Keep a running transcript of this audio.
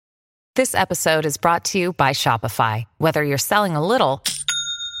This episode is brought to you by Shopify. Whether you're selling a little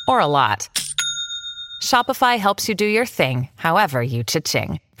or a lot, Shopify helps you do your thing, however you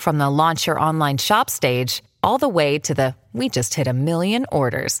cha-ching. From the launch your online shop stage, all the way to the we just hit 1 million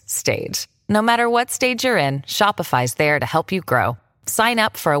orders stage. No matter what stage you're in, Shopify's there to help you grow. Sign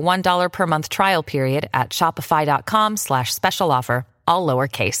up for a $1 per month trial period at shopify.com/special offer, all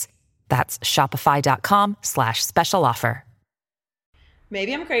lowercase. That's shopify.com/special offer.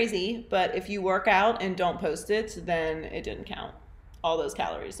 Maybe I'm crazy, but if you work out and don't post it, then it didn't count. All those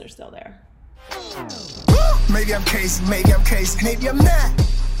calories are still there. Maybe I'm crazy, maybe I'm not.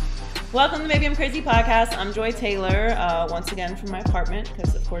 Welcome to Maybe I'm Crazy podcast. I'm Joy Taylor, once again from my apartment,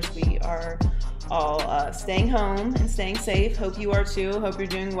 because of course we are all staying home and staying safe. Hope you are too. Hope you're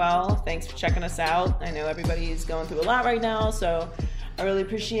doing well. Thanks for checking us out. I know everybody's going through a lot right now, so I really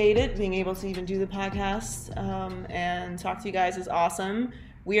appreciate it. Being able to even do the podcast and talk to you guys is awesome.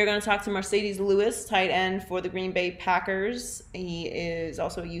 We are going to talk to Marcedes Lewis, tight end for the Green Bay Packers. He is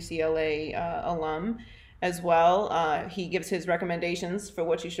also a UCLA alum as well. He gives his recommendations for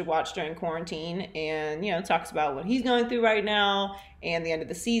what you should watch during quarantine and, talks about what he's going through right now and the end of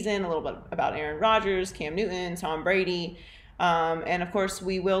the season, a little bit about Aaron Rodgers, Cam Newton, Tom Brady. And of course,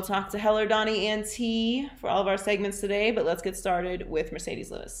 we will talk to Heller, Donnie, and T for all of our segments today, but let's get started with Marcedes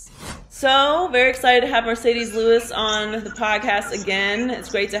Lewis. So, very excited to have Marcedes Lewis on the podcast again.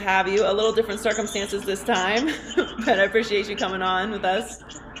 It's great to have you. A little different circumstances this time, but I appreciate you coming on with us.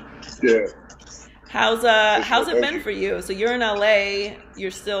 Yeah. How's it been for you? So you're in LA,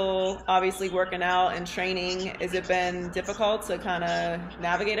 you're still obviously working out and training. Has it been difficult to kind of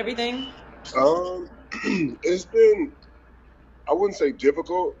navigate everything? It's been, I wouldn't say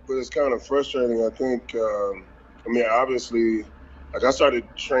difficult, but it's kind of frustrating. I think, obviously, like I started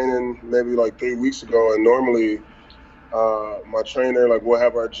training maybe like 3 weeks ago, and normally my trainer, like we'll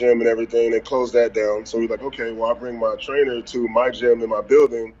have our gym and everything and close that down. So we're like, okay, well, I'll bring my trainer to my gym in my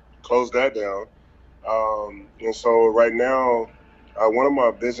building, close that down. And so right now, one of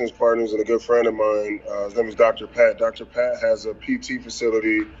my business partners and a good friend of mine, his name is Dr. Pat. Dr. Pat has a PT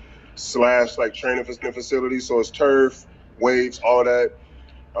facility / like training facility. So it's turf, weights, all that.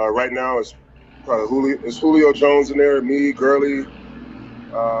 Right now it's probably Julio Jones in there, me, Gurley,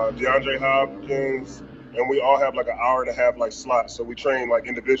 DeAndre Hopkins, and we all have like an hour and a half like slots. So we train like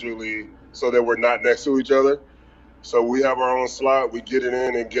individually so that we're not next to each other. So we have our own slot, we get it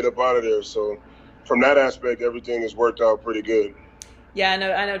in and get up out of there. So from that aspect, everything has worked out pretty good. Yeah,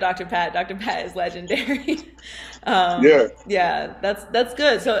 I know Dr. Pat. Dr. Pat is legendary. Yeah, that's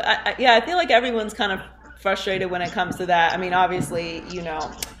good. So I feel like everyone's kind of frustrated when it comes to that. I mean, obviously,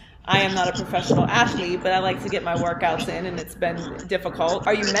 I am not a professional athlete, but I like to get my workouts in, and it's been difficult.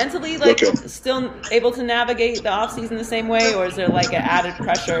 Are you mentally still able to navigate the off season the same way, or is there like an added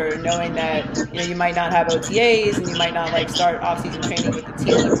pressure knowing that you might not have OTAs and you might not start off season training with the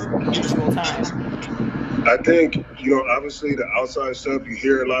team at the usual time? I think obviously the outside stuff, you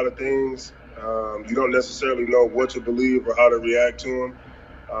hear a lot of things. You don't necessarily know what to believe or how to react to them.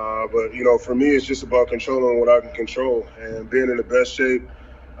 But for me, it's just about controlling what I can control and being in the best shape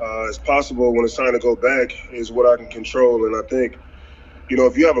as possible when it's time to go back is what I can control. And I think,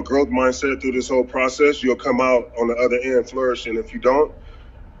 if you have a growth mindset through this whole process, you'll come out on the other end flourishing. If you don't,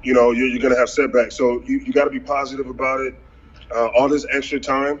 you're going to have setbacks. So you got to be positive about it. All this extra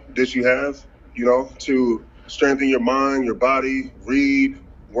time that you have, to strengthen your mind, your body, read,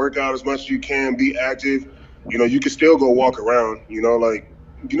 work out as much as you can, be active. You can still go walk around, you know how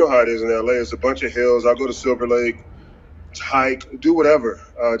it is in LA. It's a bunch of hills. I'll go to Silver Lake, hike, do whatever.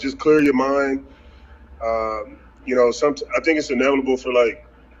 Just clear your mind. I think it's inevitable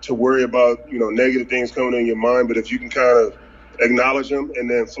to worry about, negative things coming in your mind. But if you can kind of acknowledge them and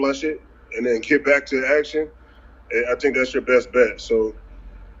then flush it and then get back to action, I think that's your best bet. So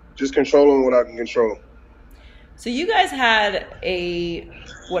just controlling what I can control. So you guys had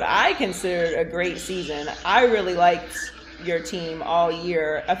what I considered a great season. I really liked your team all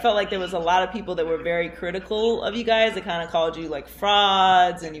year. I felt like there was a lot of people that were very critical of you guys that kind of called you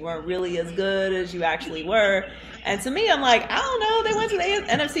frauds and you weren't really as good as you actually were. And to me, I'm like, I don't know. They went to the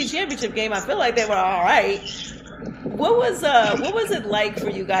NFC Championship game. I feel like they were all right. What was it like for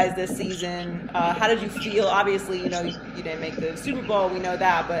you guys this season? How did you feel? Obviously, you didn't make the Super Bowl. We know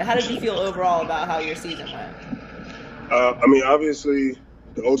that. But how did you feel overall about how your season went? Obviously,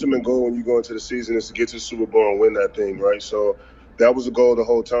 the ultimate goal when you go into the season is to get to the Super Bowl and win that thing, right? So that was the goal the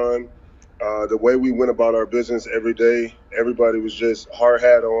whole time. The way we went about our business every day, everybody was just hard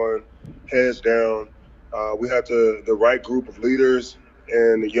hat on, heads down. We had the right group of leaders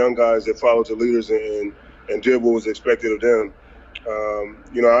and the young guys that followed the leaders and did what was expected of them.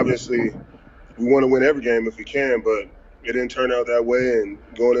 Obviously we want to win every game if we can, but it didn't turn out that way. And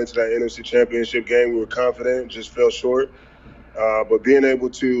going into that NFC Championship game, we were confident, just fell short. But being able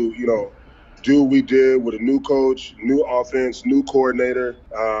to, do what we did with a new coach, new offense, new coordinator,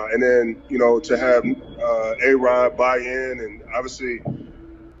 and then, to have A-Rod buy in. And obviously,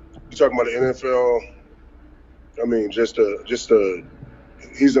 you're talking about the NFL. I mean,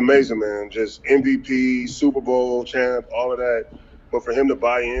 he's amazing, man. Just MVP, Super Bowl champ, all of that. But for him to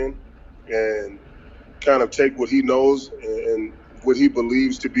buy in and kind of take what he knows and what he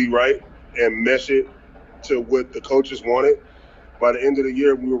believes to be right and mesh it to what the coaches wanted, by the end of the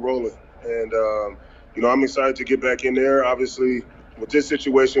year, we were rolling. And, I'm excited to get back in there. Obviously, with this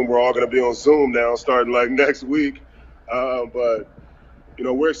situation, we're all going to be on Zoom now starting like next week. But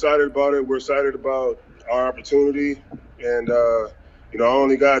we're excited about it. We're excited about our opportunity. And, I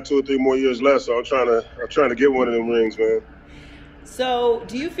only got 2 or 3 more years left, so I'm trying to get one of them rings, man. So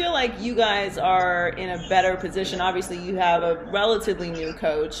do you feel like you guys are in a better position? Obviously, you have a relatively new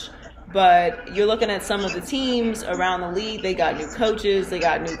coach, but you're looking at some of the teams around the league. They got new coaches, they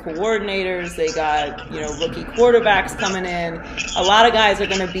got new coordinators, they got, rookie quarterbacks coming in. A lot of guys are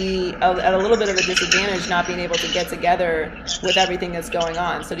going to be at a little bit of a disadvantage not being able to get together with everything that's going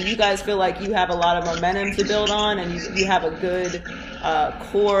on. So do you guys feel like you have a lot of momentum to build on and you have a good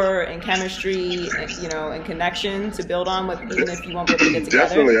core and chemistry, and connection to build on with, even if you won't be able to get together?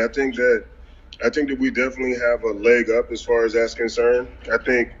 Definitely. I think that we definitely have a leg up as far as that's concerned. I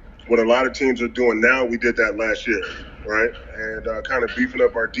think what a lot of teams are doing now, we did that last year, right? And kind of beefing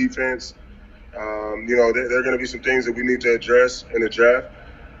up our defense. There are going to be some things that we need to address in the draft.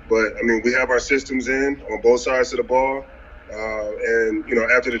 But, we have our systems in on both sides of the ball. And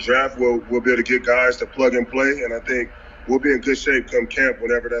after the draft, we'll be able to get guys to plug and play. And I think we'll be in good shape come camp,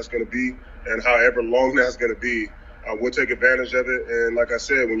 whenever that's going to be and however long that's going to be. We'll take advantage of it. And like I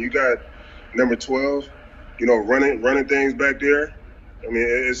said, when you got number 12, running things back there,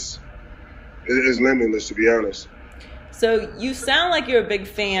 it's limitless, to be honest. So you sound like you're a big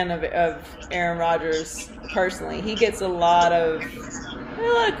fan of Aaron Rodgers personally. He gets a lot of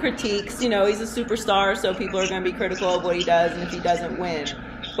critiques. He's a superstar, so people are going to be critical of what he does and if he doesn't win.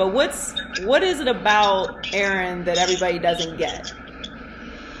 But what is it about Aaron that everybody doesn't get?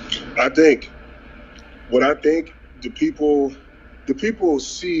 I think the people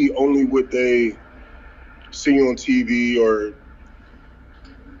see only what they see on TV or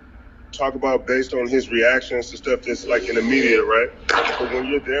talk about based on his reactions to stuff that's like in the media, right? But when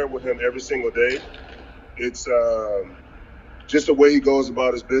you're there with him every single day, it's just the way he goes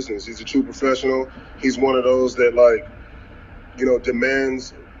about his business. He's a true professional. He's one of those that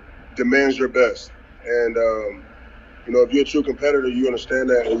demands your best. And if you're a true competitor, you understand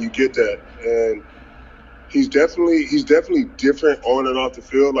that and you get that. And he's definitely different on and off the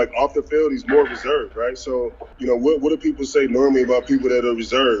field. Like off the field, he's more reserved, right? So, what do people say normally about people that are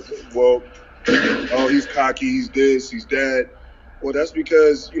reserved? Well, he's cocky, he's this, he's that. Well, that's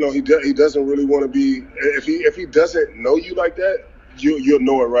because, he doesn't really want to be, if he doesn't know you like that, you'll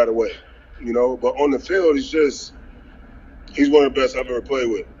know it right away, But on the field, he's one of the best I've ever played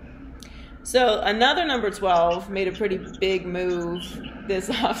with. So another number 12 made a pretty big move this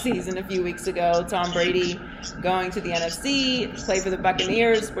offseason a few weeks ago. Tom Brady going to the NFC, play for the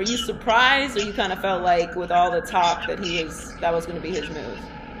Buccaneers. Were you surprised, or you kind of felt like with all the talk that was going to be his move?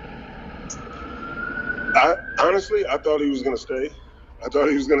 I thought he was going to stay. I thought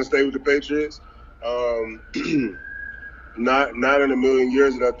he was going to stay with the Patriots. Not in a million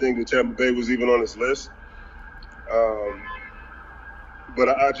years that I think that Tampa Bay was even on his list. But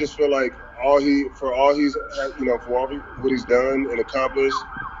I just feel like what he's done and accomplished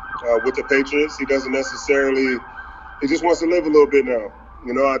with the Patriots, he just wants to live a little bit now.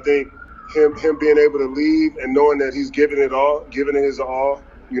 I think him being able to leave and knowing that he's giving it his all,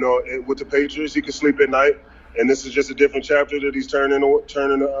 with the Patriots, he can sleep at night. And this is just a different chapter that he's turning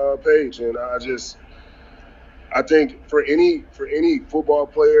the page. And I think for any football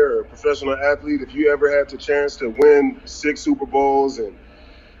player or professional athlete, if you ever had the chance to win 6 Super Bowls and,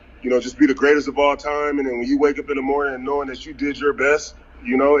 just be the greatest of all time, and then when you wake up in the morning and knowing that you did your best,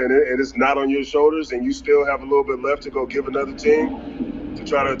 and it's not on your shoulders and you still have a little bit left to go give another team to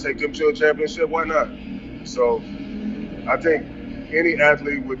try to take them to a championship, why not? So I think any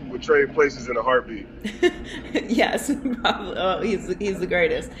athlete would trade places in a heartbeat. Yes, probably. He's the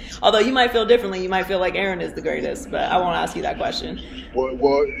greatest. Although you might feel differently. You might feel like Aaron is the greatest, but I won't ask you that question.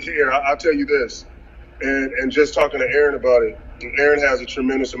 Well, here, I'll tell you this. And just talking to Aaron about it, Aaron has a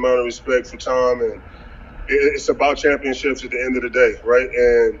tremendous amount of respect for Tom, and it's about championships at the end of the day, right?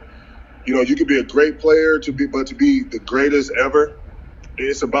 And you could be a great player but to be the greatest ever,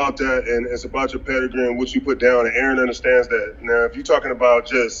 it's about that, and it's about your pedigree and what you put down. And Aaron understands that. Now, if you're talking about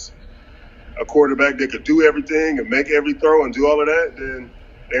just a quarterback that could do everything and make every throw and do all of that, then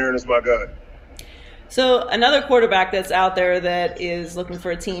Aaron is my guy. So another quarterback that's out there that is looking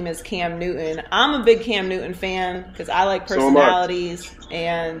for a team is Cam Newton. I'm a big Cam Newton fan because I like personalities,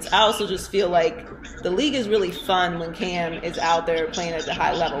 and I also just feel like the league is really fun when Cam is out there playing at the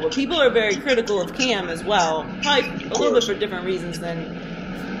high level. But people are very critical of Cam as well, probably a little bit for different reasons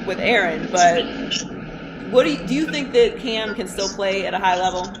than with Aaron. But what do you think that Cam can still play at a high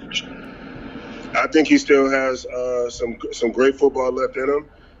level? I think he still has some great football left in him.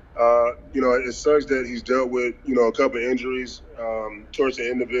 It sucks that he's dealt with, a couple of injuries towards the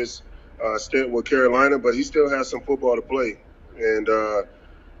end of his stint with Carolina, but he still has some football to play. And,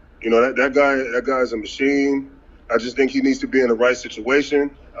 that guy's a machine. I just think he needs to be in the right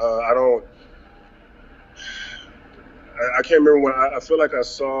situation. I can't remember when I feel like I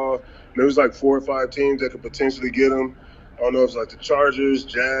saw there was like 4 or 5 teams that could potentially get him. I don't know if it's like the Chargers,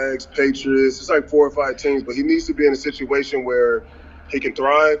 Jags, Patriots. It's like 4 or 5 teams, but he needs to be in a situation where he can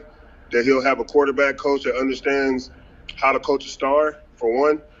thrive, that he'll have a quarterback coach that understands how to coach a star, for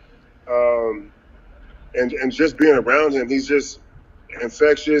one. And just being around him, he's just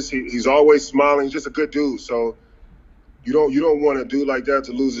infectious. He's always smiling. He's just a good dude. So you don't want a dude like that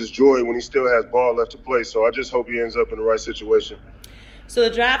to lose his joy when he still has ball left to play. So I just hope he ends up in the right situation. So the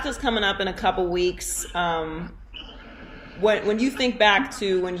draft is coming up in a couple weeks. When you think back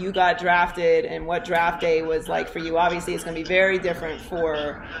to when you got drafted and what draft day was like for you, obviously it's going to be very different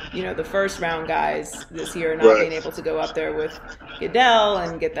for, the first round guys this year, not being able to go up there with Goodell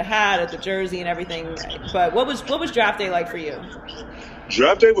and get the hat at the jersey and everything. But what was draft day like for you?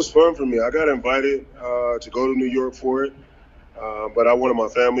 Draft day was fun for me. I got invited to go to New York for it, but I wanted my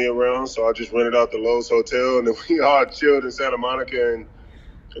family around, so I just rented out the Lowe's Hotel, and then we all chilled in Santa Monica and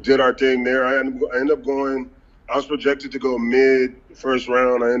did our thing there. I ended up going. I was projected to go mid first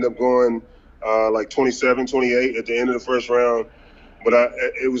round. I ended up going like 27, 28 at the end of the first round. But I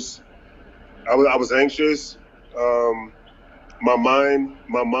was anxious. My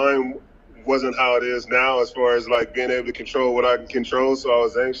mind wasn't how it is now as far as like being able to control what I can control. So I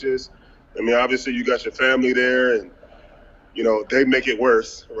was anxious. I mean, obviously you got your family there and, they make it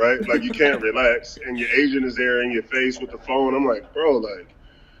worse, right? Like you can't relax and your agent is there in your face with the phone. I'm like, bro, like.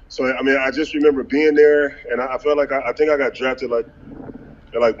 So, I mean, I just remember being there, and I felt like I think I got drafted at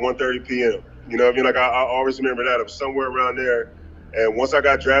 1:30 p.m. You know what I mean? Like, I always remember that. It was somewhere around there. And once I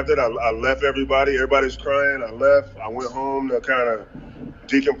got drafted, I left everybody. Everybody's crying. I left. I went home to kind of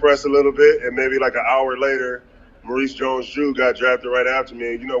decompress a little bit. And maybe like an hour later, Maurice Jones-Drew got drafted right after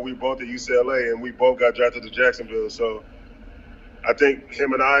me. And, we both at UCLA, and we both got drafted to Jacksonville. So I think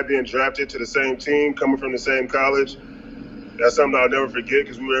him and I being drafted to the same team, coming from the same college, that's something I'll never forget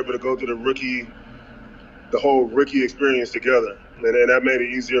because we were able to go through the whole rookie experience together. And that made it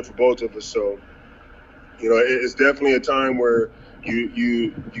easier for both of us. So, it's definitely a time where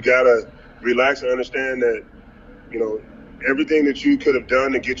you got to relax and understand that, everything that you could have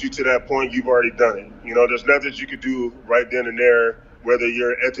done to get you to that point, you've already done it. There's nothing that you could do right then and there, whether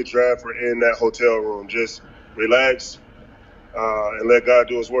you're at the draft or in that hotel room. Just relax and let God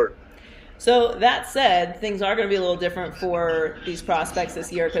do his work. So that said, things are going to be a little different for these prospects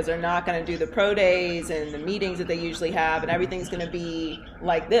this year because they're not going to do the pro days and the meetings that they usually have, and everything's going to be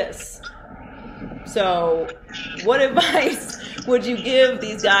like this. So what advice would you give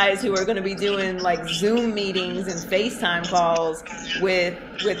these guys who are going to be doing like Zoom meetings and FaceTime calls with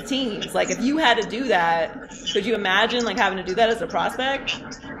teams? Like if you had to do that, could you imagine like having to do that as a prospect?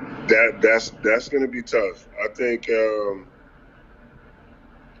 That's going to be tough. I think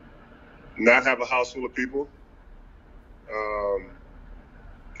not have a house full of people.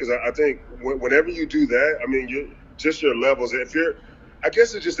 Because I think whenever you do that, I mean, your levels. I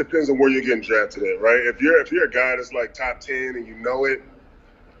guess it just depends on where you're getting drafted at, right? If you're a guy that's like top 10 and you know it,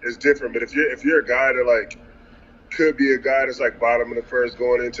 it's different. But if you're a guy that like could be a guy that's like bottom of the first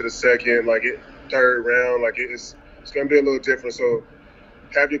going into the second, like third round, like it's gonna be a little different. So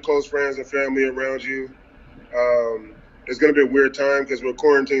have your close friends and family around you. It's gonna be a weird time because we're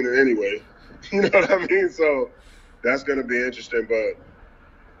quarantining anyway. You know what I mean? So that's gonna be interesting,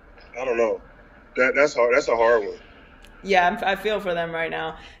 but I don't know. That's hard. That's a hard one. Yeah, I feel for them right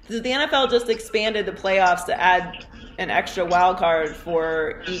now. The NFL just expanded the playoffs to add an extra wild card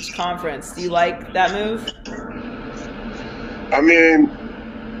for each conference. Do you like that move? I mean,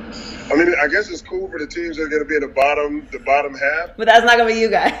 I mean, I guess it's cool for the teams that are going to be in the bottom half. But that's not going to be you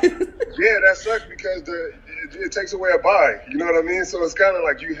guys. Yeah, that sucks because it takes away a bye. You know what I mean? So it's kind of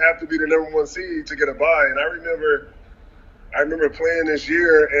like you have to be the number 1 seed to get a bye. And I remember playing this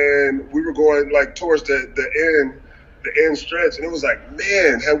year, and we were going like towards the end stretch, and it was like,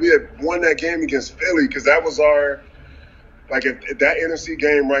 man, had we had won that game against Philly, because that was our if that NFC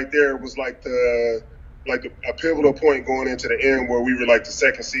game right there was like a pivotal point going into the end where we were like the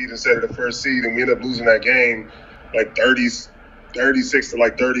 2nd seed instead of the 1st seed, and we ended up losing that game like 36 to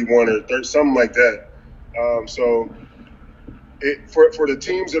like 31 or 30, something like that. So for the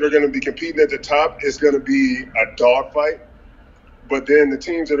teams that are going to be competing at the top, it's going to be a dogfight. But then the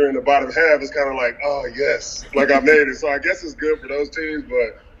teams that are in the bottom half is kind of like, oh yes, like I made it. So I guess it's good for those teams,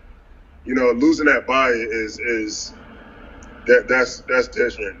 but losing that bye is that's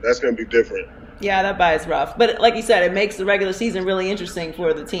different. That's going to be different. Yeah, that bye is rough. But like you said, it makes the regular season really interesting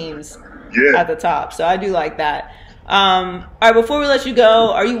for the teams at the top. So I do like that. All right, before we let you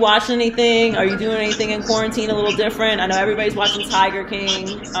go, are you watching anything? Are you doing anything in quarantine a little different? I know everybody's watching Tiger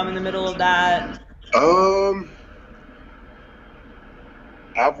King. I'm in the middle of that.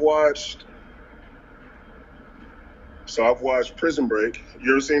 I've watched Prison Break.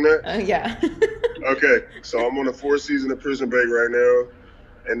 You ever seen that? Yeah. Okay, so I'm on the 4th season of Prison Break right now.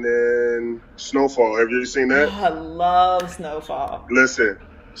 And then Snowfall. Have you ever seen that? Oh, I love Snowfall. Listen,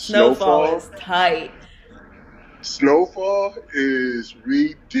 Snowfall is tight. Snowfall is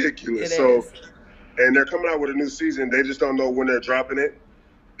ridiculous. And they're coming out with a new season. They just don't know when they're dropping it.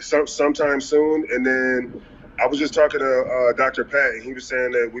 Sometime soon. And then I was just talking to Dr. Pat, and he was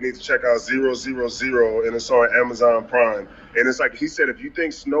saying that we need to check out 000, and it's on Amazon Prime. And it's like, he said, if you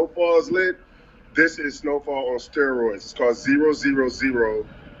think Snowfall is lit, this is Snowfall on steroids. It's called 000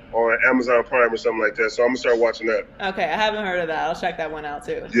 on Amazon Prime or something like that. So I'm going to start watching that. Okay, I haven't heard of that. I'll check that one out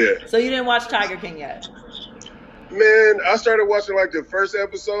too. Yeah. So you didn't watch Tiger King yet? Man, I started watching like the first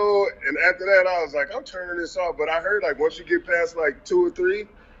episode, and after that I was like, I'm turning this off. But I heard like once you get past like 2 or 3,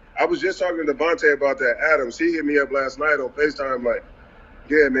 I was just talking to Devontae about that. Adams, he hit me up last night on FaceTime like,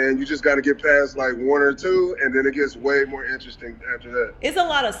 yeah, man, you just got to get past like 1 or 2, and then it gets way more interesting after that. It's a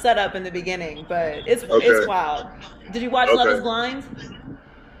lot of setup in the beginning, but it's wild. Did you watch Love is Blind?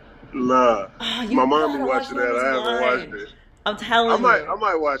 Nah. Oh, my mom be watching that. I haven't watched it. I'm telling you. I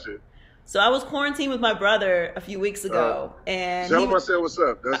might watch it. So I was quarantined with my brother a few weeks ago, and tell him I said what's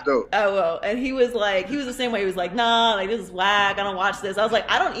up. That's dope. Oh well, and he was the same way. He was like, nah, like this is whack. I don't watch this. I was like,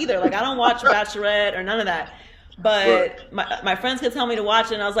 I don't either. Like I don't watch Bachelorette or none of that. But my friends could tell me to watch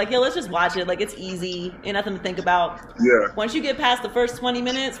it, and I was like, yeah, let's just watch it. Like, it's easy. Ain't nothing to think about. Yeah. Once you get past the first 20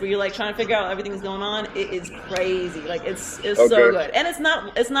 minutes where you're, like, trying to figure out everything that's going on, it is crazy. Like, it's so good. And it's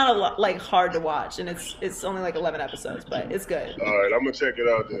not a lot, like, hard to watch. And it's only, like, 11 episodes, but it's good. All right, I'm going to check it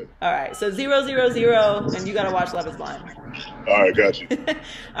out then. All right, so 000, and you got to watch Love is Blind. All right, got you. All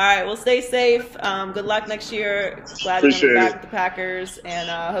right, well, stay safe. Good luck next year. Glad you're going to be back with the Packers. And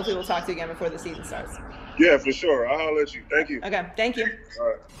hopefully we'll talk to you again before the season starts. Yeah, for sure. I'll holler at you. Thank you. Okay, thank you. All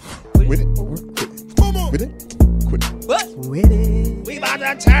right. With it. With it. Quit it. What? With it. We about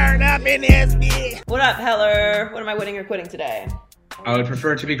to turn up in this bitch. What up, Heller? What am I winning or quitting today? I would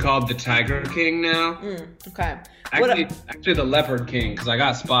prefer to be called the Tiger King now. Okay. Actually the Leopard King, because I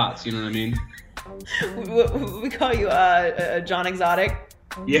got spots, you know what I mean? We call you John Exotic.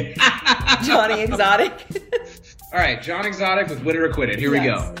 Yeah. Johnny Exotic. All right, John Exotic with Wit or Acquitted. Here we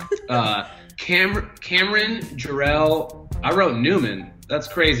go. Cameron Jarrell. I wrote Newman. That's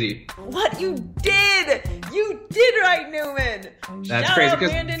crazy. What? You did! You did write Newman! That's Shout crazy out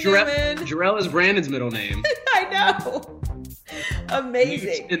because Brandon Newman. Jarrell is Brandon's middle name. I know.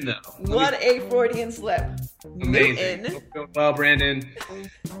 Amazing. What a Freudian slip. Amazing. Newton. Well, Brandon.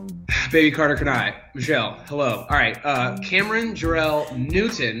 Baby Carter Kanai. Michelle, hello. All right, Cameron Jarrell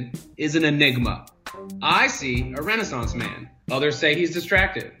Newton is an enigma. I see a Renaissance man. Others say he's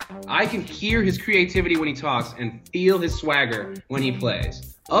distracted. I can hear his creativity when he talks and feel his swagger when he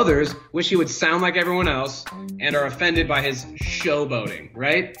plays. Others wish he would sound like everyone else and are offended by his showboating,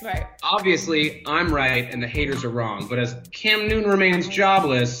 right? Right. Obviously, I'm right and the haters are wrong. But as Cam Newton remains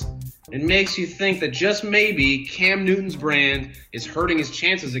jobless, it makes you think that just maybe Cam Newton's brand is hurting his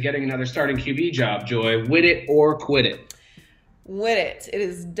chances of getting another starting QB job, Joy. Wit it or quit it. With it. It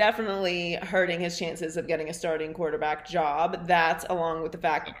is definitely hurting his chances of getting a starting quarterback job. That, along with the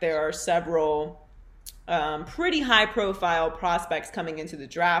fact that there are several pretty high-profile prospects coming into the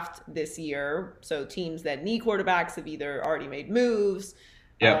draft this year. So teams that need quarterbacks have either already made moves.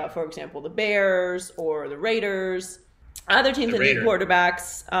 Yep. For example, the Bears or the Raiders. Other teams that need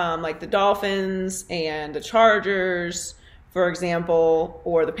quarterbacks, like the Dolphins and the Chargers, for example,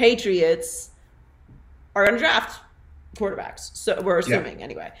 or the Patriots are going to draft quarterbacks. So we're assuming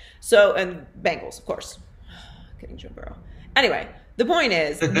anyway. So, and Bengals, of course. Kidding, Joe Burrow. Anyway, the point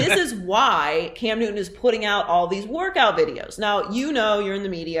is, this is why Cam Newton is putting out all these workout videos. Now, you know, you're in the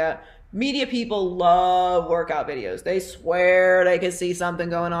media. Media people love workout videos. They swear they can see something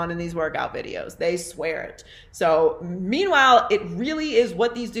going on in these workout videos. They swear it. So meanwhile, it really is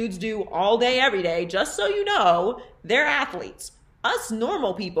what these dudes do all day, every day. Just so you know, they're athletes. Us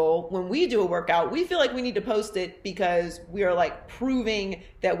normal people, when we do a workout, we feel like we need to post it because we are like proving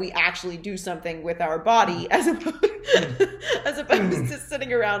that we actually do something with our body as opposed to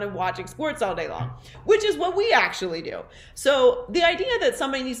sitting around and watching sports all day long, which is what we actually do. So the idea that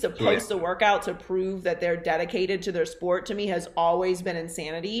somebody needs to post a workout to prove that they're dedicated to their sport, to me, has always been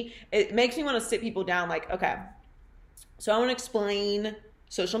insanity. It makes me want to sit people down like, okay, so I want to explain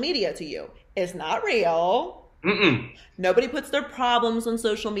social media to you. It's not real. Nobody puts their problems on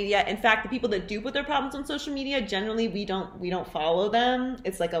social media. In fact, the people that do put their problems on social media, generally we don't follow them.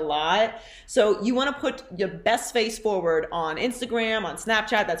 It's like a lot. So you want to put your best face forward on Instagram, on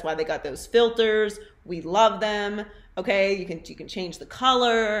Snapchat. That's why they got those filters. We love them. Okay, you can change the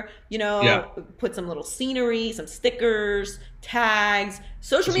color, put some little scenery, some stickers, tags.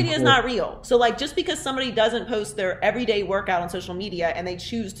 Social media is not real. So like, just because somebody doesn't post their everyday workout on social media and they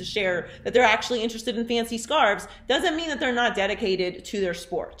choose to share that they're actually interested in fancy scarves, doesn't mean that they're not dedicated to their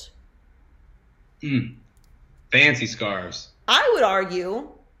sport. Fancy scarves. I would argue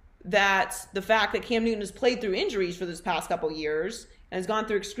that the fact that Cam Newton has played through injuries for this past couple years and has gone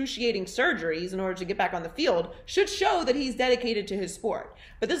through excruciating surgeries in order to get back on the field should show that he's dedicated to his sport.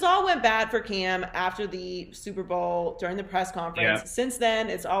 But this all went bad for Cam after the Super Bowl, during the press conference. Yeah. Since then,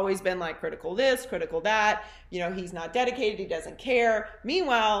 it's always been like critical this, critical that. He's not dedicated. He doesn't care.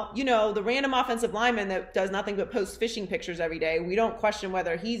 Meanwhile, the random offensive lineman that does nothing but post fishing pictures every day, we don't question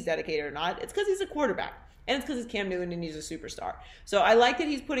whether he's dedicated or not. It's because he's a quarterback. And it's because it's Cam Newton and he's a superstar. So I like that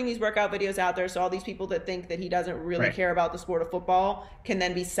he's putting these workout videos out there so all these people that think that he doesn't really care about the sport of football can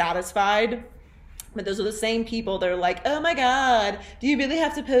then be satisfied. But those are the same people that are like, oh my God, do you really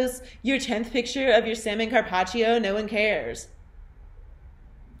have to post your 10th picture of your salmon carpaccio? No one cares.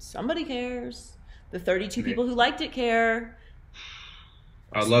 Somebody cares. The 32 people who liked it care.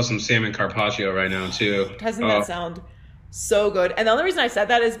 I'd love some salmon carpaccio right now too. Doesn't that sound so good? And the only reason I said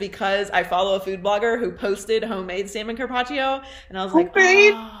that is because I follow a food blogger who posted homemade salmon carpaccio, and I was like,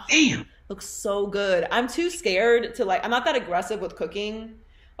 damn, looks so good. I'm too scared to I'm not that aggressive with cooking.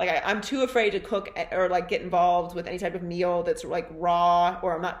 I'm too afraid to cook or get involved with any type of meal that's raw,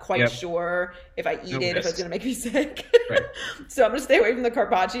 or I'm not quite sure if I eat if it's gonna make me sick. So I'm gonna stay away from the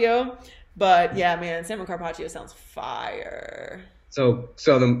carpaccio. But yeah, man, salmon carpaccio sounds fire. So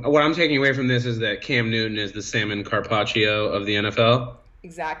what I'm taking away from this is that Cam Newton is the salmon carpaccio of the NFL.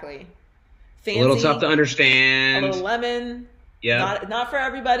 Exactly. Fancy, a little tough to understand. A little lemon. Yeah. Not for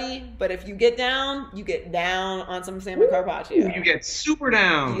everybody, but if you get down, you get down on some salmon carpaccio. You get super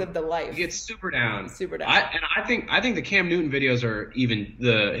down. You live the life. You get super down. Super down. I think the Cam Newton videos are even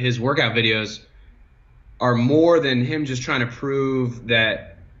his workout videos are more than him just trying to prove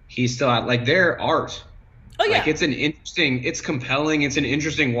that he's still out. They're art. Oh, yeah. It's compelling. It's an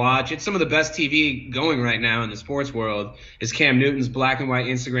interesting watch. It's some of the best TV going right now in the sports world is Cam Newton's black and white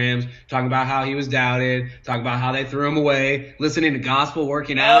Instagrams talking about how he was doubted, talking about how they threw him away, listening to gospel,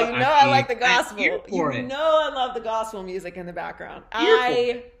 working out. I like the gospel. I love the gospel music in the background.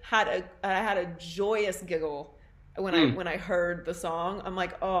 I had a joyous giggle when I heard the song. I'm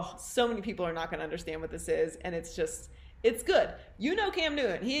like, oh, so many people are not going to understand what this is, and it's good. Cam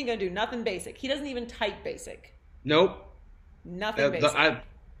Newton, he ain't gonna do nothing basic. He doesn't even type basic. Nope. Nothing basic. I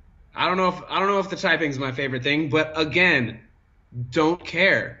don't know if the typing's my favorite thing, but again, don't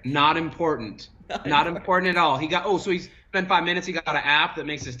care. Not important. Not important at all. So he spent 5 minutes. He got an app that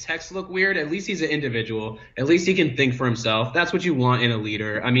makes his text look weird. At least he's an individual. At least he can think for himself. That's what you want in a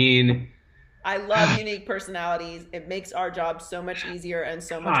leader. I mean, I love unique personalities. It makes our job so much easier and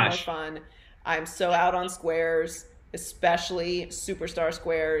so much more fun. I'm so out on squares, especially superstar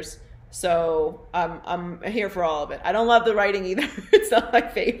squares. So I'm here for all of it. I don't love the writing either. It's not my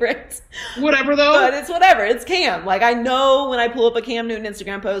favorite. Whatever though. But it's whatever. It's Cam. I know when I pull up a Cam Newton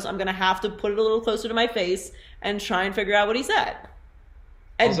Instagram post, I'm gonna have to put it a little closer to my face and try and figure out what he said.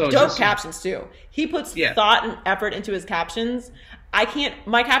 And also, dope captions too. He puts thought and effort into his captions.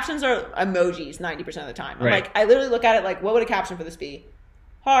 My captions are emojis 90% of the time. I literally look at it what would a caption for this be?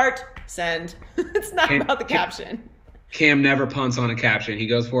 Heart, send. It's not about the caption. Cam never punts on a caption. He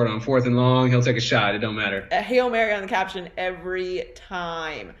goes for it on 4th and long. He'll take a shot. It don't matter. A Hail Mary on the caption every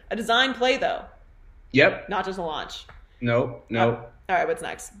time. A design play, though. Yep. Not just a launch. Nope. All right, what's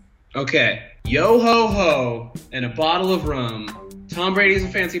next? Okay. Yo ho ho and a bottle of rum. Tom Brady's a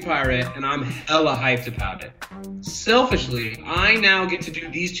fancy pirate, and I'm hella hyped about it. Selfishly, I now get to do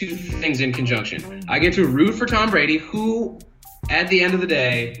these two things in conjunction. I get to root for Tom Brady, who, at the end of the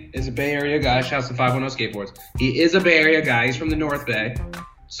day, is a Bay Area guy. Shouts to 510 Skateboards. He is a Bay Area guy. He's from the North Bay.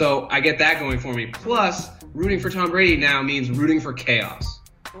 So I get that going for me. Plus, rooting for Tom Brady now means rooting for chaos.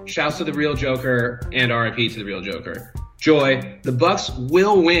 Shouts to the Real Joker and RIP to the Real Joker. Joy, the Bucks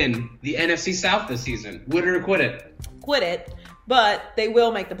will win the NFC South this season. Win it or quit it. Quit it, but they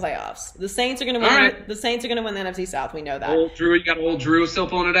will make the playoffs. The Saints are going to win. Right. The Saints are going to win the NFC South. We know that. Old Drew, you got old Drew still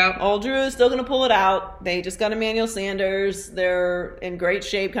pulling it out? Old Drew is still going to pull it out. They just got Emmanuel Sanders. They're in great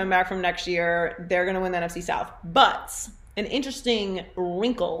shape coming back from next year. They're going to win the NFC South. But an interesting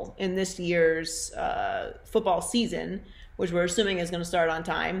wrinkle in this year's football season, which we're assuming is going to start on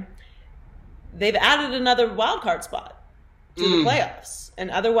time, they've added another wild card spot to the playoffs. An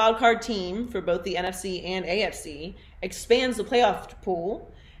other wild card team for both the NFC and AFC expands the playoff pool.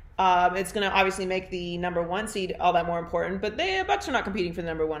 It's going to obviously make the number 1 seed all that more important, but the Bucks are not competing for the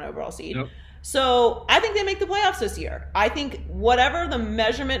number 1 overall seed. Nope. So I think they make the playoffs this year. I think whatever the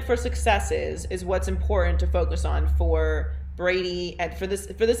measurement for success is what's important to focus on for Brady and for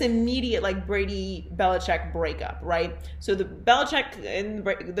this immediate like Brady Belichick breakup, right? So the Belichick and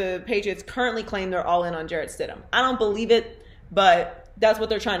the Patriots currently claim they're all in on Jarrett Stidham. I don't believe it, but that's what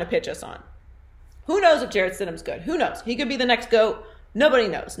they're trying to pitch us on. Who knows if Jarrett Stidham's good? Who knows? He could be the next GOAT. Nobody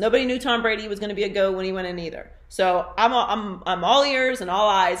knows. Nobody knew Tom Brady was going to be a GOAT when he went in either. So I'm all ears and all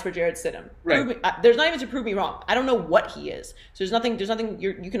eyes for Jarrett Stidham. Right. There's not even to prove me wrong. I don't know what he is. So there's nothing.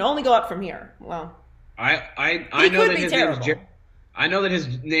 You can only go up from here. Well, I know that his name is I know that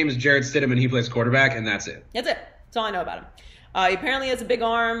his name is Jarrett Stidham and he plays quarterback, and that's it. That's it. That's all I know about him. He apparently has a big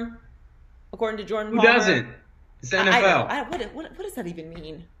arm, according to Jordan Who Palmer. doesn't? It's the NFL. What does that even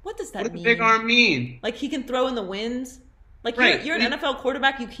mean? What does that What mean? does big arm mean? Like he can throw in the wind? Like Right. you're an NFL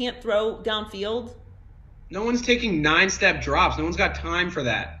quarterback, you can't throw downfield? No one's taking 9-step drops. No one's got time for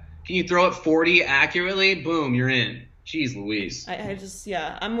that. Can you throw it 40 accurately? Boom, you're in. Jeez Louise.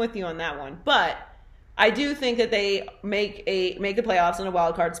 I'm with you on that one. But I do think that they make the playoffs in a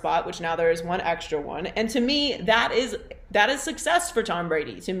wild card spot, which now there is one extra one. And to me, that is success for Tom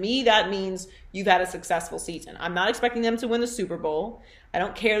Brady. To me, that means you've had a successful season. I'm not expecting them to win the Super Bowl. I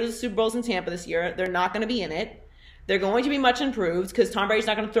don't care that the Super Bowl's in Tampa this year. They're not going to be in it. They're going to be much improved because Tom Brady's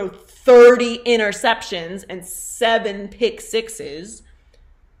not going to throw 30 interceptions and 7 pick sixes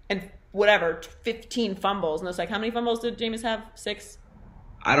and 15 fumbles. And it's like, how many fumbles did Jameis have? 6?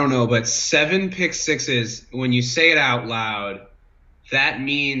 I don't know, but 7 pick sixes, when you say it out loud, that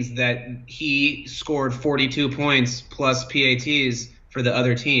means that he scored 42 points plus PATs for the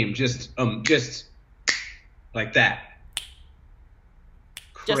other team. Just like that.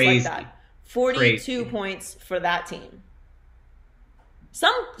 Crazy. Just like that. 42 Crazy. points for that team.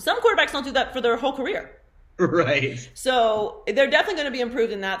 Some quarterbacks don't do that for their whole career. Right. So they're definitely going to be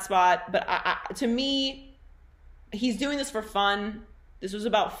improved in that spot. But to me, he's doing this for fun. This was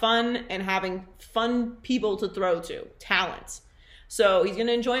about fun and having fun people to throw to, talent. So he's going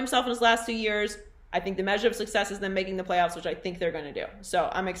to enjoy himself in his last 2 years. I think the measure of success is them making the playoffs, which I think they're going to do. So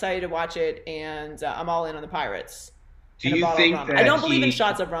I'm excited to watch it, and I'm all in on the Pirates. Do you think that I don't believe in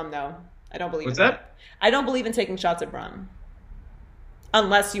shots of rum, though. I don't believe What's in that? I don't believe in taking shots of rum.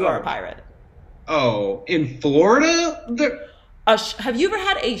 Unless you are a pirate. Oh, in Florida? Have you ever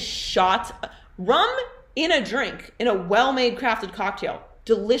had a shot? Rum in a drink, in a well-made crafted cocktail.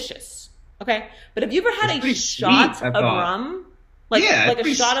 Delicious. Okay? But have you ever had a shot sweet, of rum? Like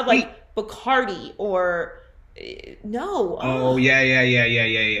a shot of like Bacardi or... No. Oh, yeah.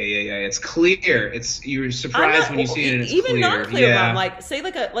 It's clear. You're surprised when you see it and it's even clear. non-clear rum, like say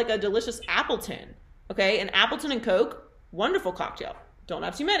like a delicious Appleton. Okay? An Appleton and Coke, wonderful cocktail. Don't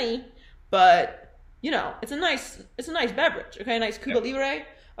have too many, but it's a nice beverage. Okay? A nice Cuba Libre.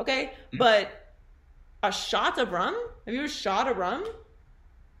 Okay? Mm-hmm. But a shot of rum? Have you ever shot a rum?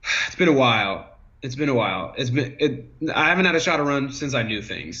 It's been a while. I haven't had a shot of rum since I knew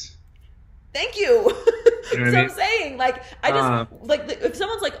things. Thank you. You know what I'm saying, like, I just if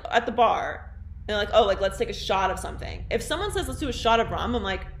someone's like at the bar and like, oh, like let's take a shot of something. If someone says let's do a shot of rum, I'm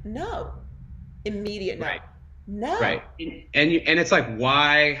like, no, immediate no, right. No, right. And it's like,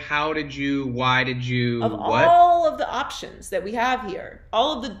 why? How did you? Why did you? Of what? all of the options that we have here,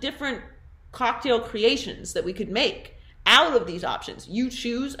 all of the different cocktail creations that we could make out of these options, you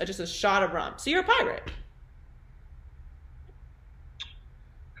choose just a shot of rum. So you're a pirate.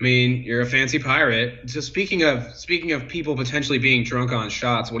 I mean, you're a fancy pirate. So speaking of people potentially being drunk on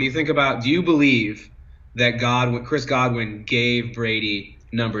shots, what do you think about? Do you believe that Chris Godwin gave Brady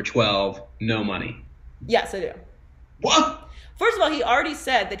number 12 no money? Yes, I do. What? First of all, he already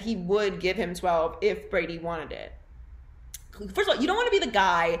said that he would give him 12 if Brady wanted it. First of all, you don't want to be the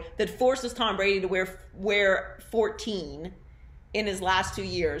guy that forces Tom Brady to wear 14 in his last 2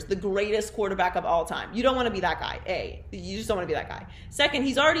 years, the greatest quarterback of all time. You don't want to be that guy, A. You just don't want to be that guy. Second,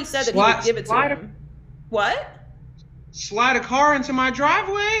 he's already said that he would give it to him. What? Slide a car into my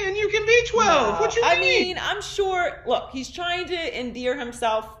driveway and you can be 12. What you mean? I mean, I'm sure, look, he's trying to endear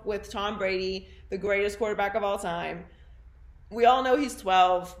himself with Tom Brady, the greatest quarterback of all time. We all know he's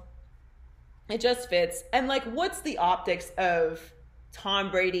 12. It just fits. And, like, what's the optics of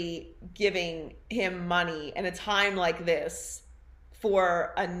Tom Brady giving him money in a time like this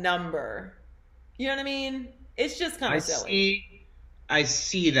for a number? You know what I mean? It's just kind of silly. I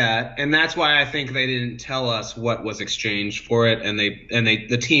see that, and that's why I think they didn't tell us what was exchanged for it, and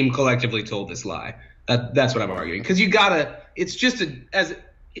the team collectively told this lie. That's what I'm arguing. Because it's just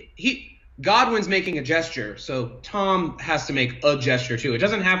Godwin's making a gesture, so Tom has to make a gesture too. It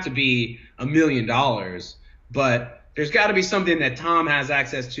doesn't have to be $1 million, but there's got to be something that Tom has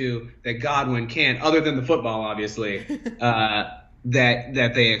access to that Godwin can't, other than the football, obviously. That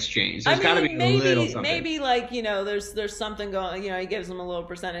they exchange. There's got to be a little something. Maybe, like, you know, there's something going. You know, he gives them a little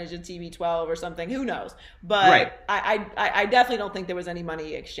percentage of TB12 or something. Who knows? But right. I definitely don't think there was any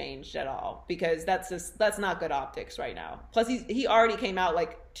money exchanged at all, because that's not good optics right now. Plus, he already came out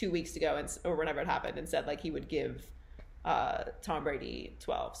like 2 weeks ago or whenever it happened and said like he would give Tom Brady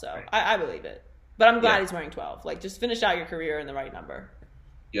 12. So right. I believe it. But I'm glad he's wearing 12. Like, just finish out your career in the right number.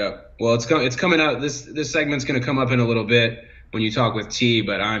 Yeah. Well, it's coming out. This segment's going to come up in a little bit when you talk with T,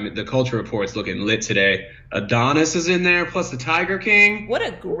 but the Culture Report's looking lit today. Adonis is in there, plus the Tiger King. What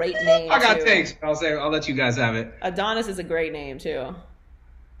a great name! I got takes. I'll let you guys have it. Adonis is a great name too.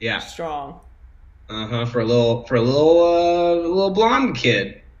 Yeah, strong. For a little blonde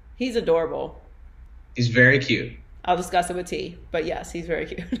kid. He's adorable. He's very cute. I'll discuss it with T, but yes, he's very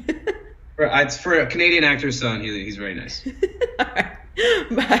cute. For a Canadian actor's son, he's very nice. All right.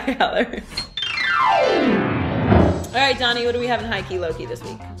 Bye, Heather. All right, Donnie, what do we have in high key, low key this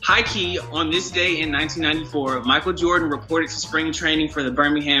week? High key, on this day in 1994, Michael Jordan reported to spring training for the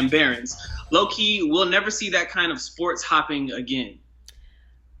Birmingham Barons. Low key, we'll never see that kind of sports hopping again.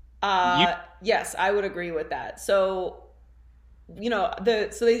 Yes, I would agree with that. So, you know,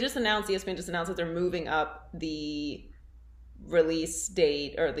 ESPN just announced that they're moving up the release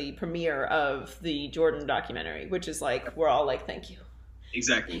date or the premiere of the Jordan documentary, which is like, we're all like, thank you.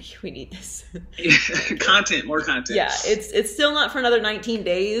 Exactly. We need this. More content. Yeah, it's still not for another 19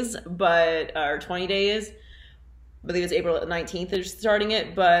 days, or 20 days. I believe it's April 19th they're starting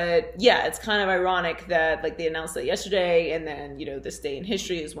it. But yeah, it's kind of ironic that like they announced it yesterday, and then, you know, this day in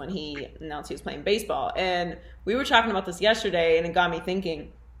history is when he announced he was playing baseball. And we were talking about this yesterday, and it got me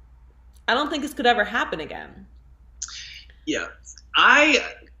thinking, I don't think this could ever happen again. Yeah. I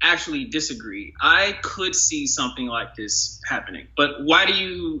actually disagree. I could see something like this happening. But why do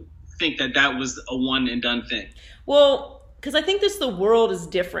you think that was a one and done thing? Well, because I think the world is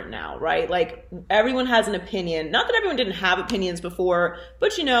different now, right? Like, everyone has an opinion. Not that everyone didn't have opinions before,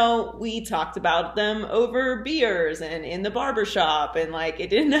 but, you know, we talked about them over beers and in the barbershop, and like, it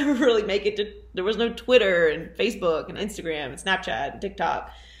didn't ever really make it to, there was no Twitter and Facebook and Instagram and Snapchat and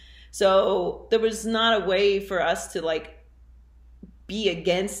TikTok. So there was not a way for us to like be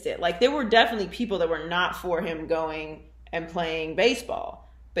against it. Like, there were definitely people that were not for him going and playing baseball.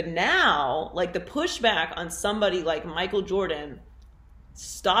 But now, like, the pushback on somebody like Michael Jordan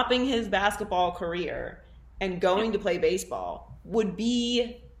stopping his basketball career and going to play baseball would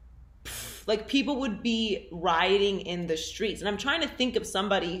be, like, people would be rioting in the streets. And I'm trying to think of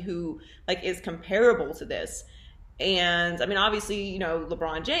somebody who, like, is comparable to this. And, I mean, obviously, you know,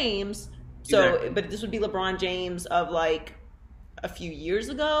 LeBron James. So, exactly. But this would be LeBron James of, like, a few years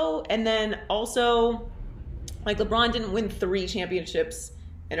ago. And then also, like, LeBron didn't win 3 championships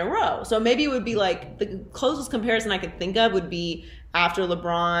in a row. So maybe it would be like, the closest comparison I could think of would be after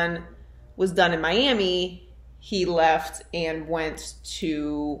LeBron was done in Miami, he left and went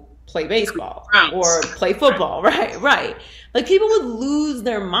to play baseball or play football. Right. Like, people would lose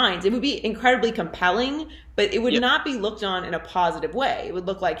their minds. It would be incredibly compelling, but it would not be looked on in a positive way. It would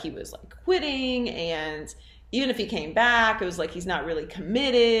look like he was like quitting, and even if he came back, it was like he's not really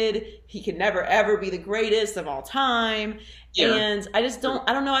committed. He could never, ever be the greatest of all time. Yeah. And I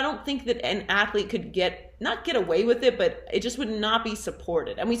don't know. I don't think that an athlete could not get away with it, but it just would not be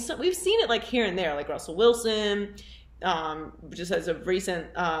supported. And we've seen it like here and there, like Russell Wilson, just as of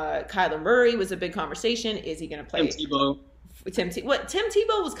recent, Kyler Murray was a big conversation. Is he going to play Tim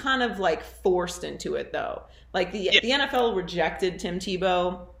Tebow was kind of like forced into it though. Like the NFL rejected Tim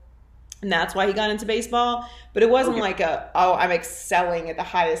Tebow, and that's why he got into baseball. But it wasn't like I'm excelling at the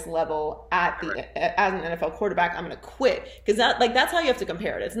highest level as an NFL quarterback, I'm going to quit. Because that's how you have to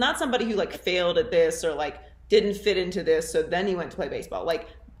compare it. It's not somebody who like failed at this or like didn't fit into this, so then he went to play baseball. Like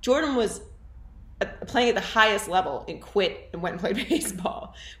Jordan was playing at the highest level and quit and went and played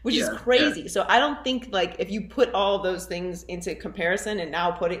baseball, which is crazy. So I don't think like if you put all of those things into comparison and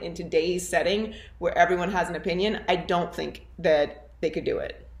now put it in today's setting where everyone has an opinion, I don't think that they could do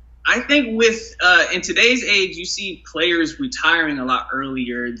it. I think with in today's age, you see players retiring a lot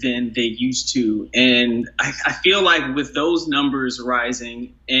earlier than they used to. And I feel like with those numbers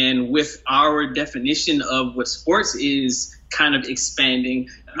rising and with our definition of what sports is kind of expanding,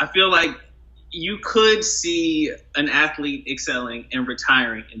 I feel like you could see an athlete excelling and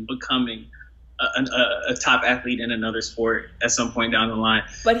retiring and becoming a top athlete in another sport at some point down the line.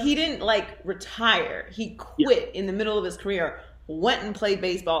 But he didn't like retire. He quit in the middle of his career, went and played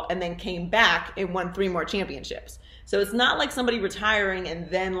baseball, and then came back and won 3 more championships. So it's not like somebody retiring and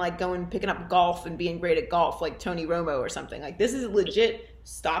then like going picking up golf and being great at golf like Tony Romo or something. Like this is legit,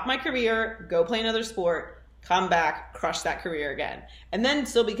 stop my career, go play another sport, come back, crush that career again, and then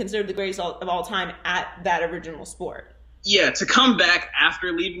still be considered the greatest of all time at that original sport. Yeah, to come back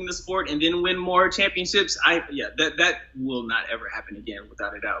after leaving the sport and then win more championships, that will not ever happen again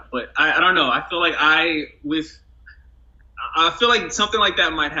without a doubt. But I don't know. I feel like something like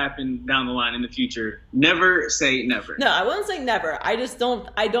that might happen down the line in the future. Never say never. No, I wouldn't say never. I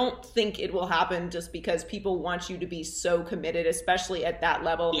don't think it will happen just because people want you to be so committed, especially at that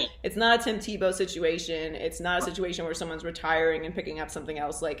level. Yeah. It's not a Tim Tebow situation. It's not a situation where someone's retiring and picking up something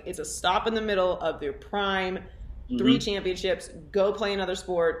else. Like it's a stop in the middle of their prime, 3 championships, go play another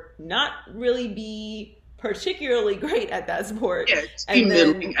sport, not really be particularly great at that sport. Yeah, and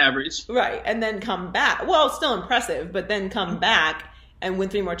middling average. Right, and then come back. Well, still impressive, but then come back and win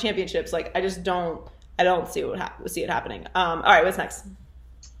 3 more championships. Like I don't see it happening. All right, what's next?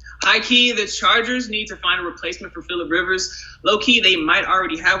 High key, the Chargers need to find a replacement for Phillip Rivers. Low key, they might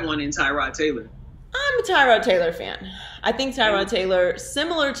already have one in Tyrod Taylor. I'm a Tyrod Taylor fan. I think Tyrod Taylor,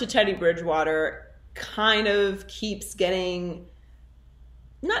 similar to Teddy Bridgewater, kind of keeps getting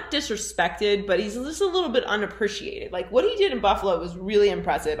not disrespected, but he's just a little bit unappreciated. Like what he did in Buffalo was really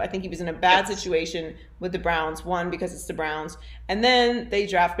impressive. I think he was in a bad situation with the Browns, one, because it's the Browns, and then they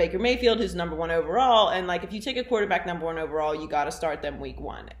draft Baker Mayfield, who's number 1 overall. And like if you take a quarterback number 1 overall, you got to start them week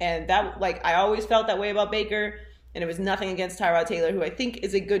 1. And that, like, I always felt that way about Baker, and it was nothing against Tyrod Taylor, who I think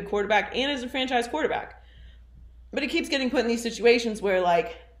is a good quarterback and is a franchise quarterback. But he keeps getting put in these situations where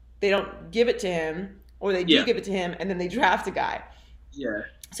like they don't give it to him, or they do give it to him, and then they draft a guy. Yeah.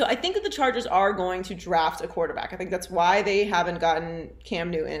 So I think that the Chargers are going to draft a quarterback. I think that's why they haven't gotten Cam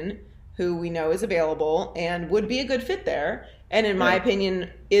Newton, who we know is available and would be a good fit there. And in my opinion,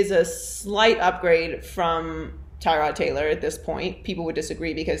 is a slight upgrade from Tyrod Taylor at this point. People would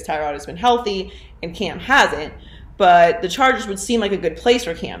disagree because Tyrod has been healthy and Cam hasn't. But the Chargers would seem like a good place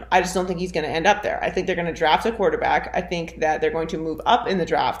for Cam. I just don't think he's going to end up there. I think they're going to draft a quarterback. I think that they're going to move up in the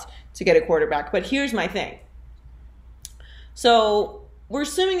draft to get a quarterback. But here's my thing. So we're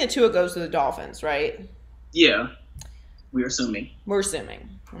assuming that Tua goes to the Dolphins, right? Yeah, we're assuming.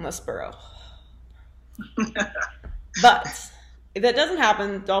 Unless Burrow. But if that doesn't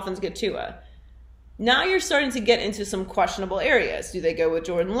happen, Dolphins get Tua. Now you're starting to get into some questionable areas. Do they go with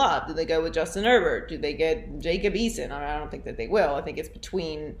Jordan Love? Do they go with Justin Herbert? Do they get Jacob Eason? I don't think that they will. I think it's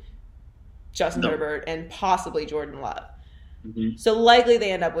between Justin Herbert and possibly Jordan Love. Mm-hmm. So likely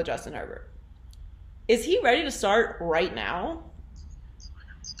they end up with Justin Herbert. Is he ready to start right now?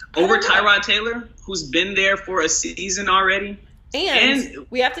 Over Tyrod Taylor, who's been there for a season already? And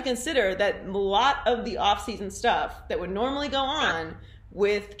we have to consider that a lot of the offseason stuff that would normally go on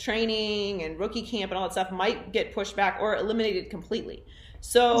with training and rookie camp and all that stuff might get pushed back or eliminated completely.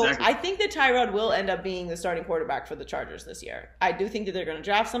 So I think that Tyrod will end up being the starting quarterback for the Chargers this year. I do think that they're going to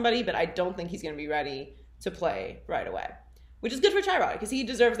draft somebody, but I don't think he's going to be ready to play right away, which is good for Tyrod because he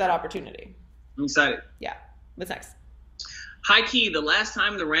deserves that opportunity. I'm excited. Yeah. What's next? High key, the last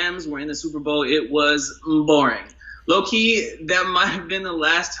time the Rams were in the Super Bowl, it was boring. Low key, that might have been the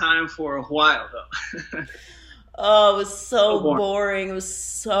last time for a while, though. Oh, it was so boring. It was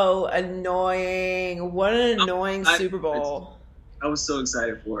so annoying. What an annoying Super Bowl. I was so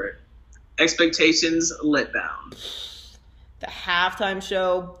excited for it. Expectations let down. The halftime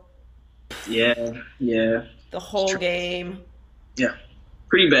show. Yeah. The whole game. Yeah.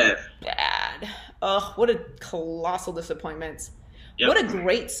 Pretty bad. Bad. Oh, what a colossal disappointment. Yep. What a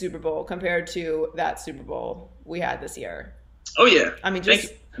great Super Bowl compared to that Super Bowl we had this year. Oh yeah. I mean, just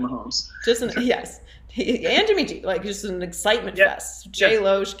Thank you, Mahomes. Yes, and Jimmy G, like just an excitement fest. J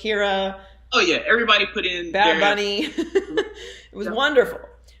Lo, Shakira. Oh yeah, everybody put in Bad Bunny. It was wonderful.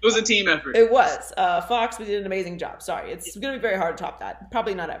 It was a team effort. It was. Fox, we did an amazing job. Sorry, it's going to be very hard to top that.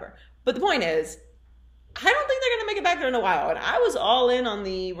 Probably not ever. But the point is, I don't think they're going to make it back there in a while. And I was all in on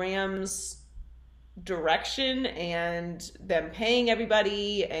the Rams' direction and them paying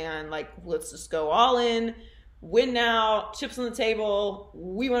everybody and like, let's just go all in. Win now, chips on the table.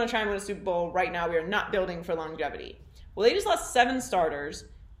 We want to try and win a Super Bowl right now. We are not building for longevity. Well, they just lost 7 starters.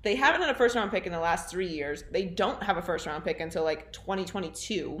 They haven't had a first-round pick in the last 3 years. They don't have a first-round pick until, like,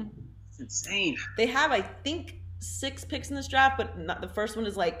 2022. It's insane. They have, I think, 6 picks in this draft, but not, the first one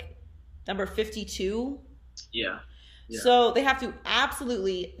is, like, number 52. Yeah. So they have to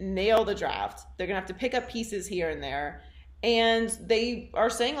absolutely nail the draft. They're going to have to pick up pieces here and there. And they are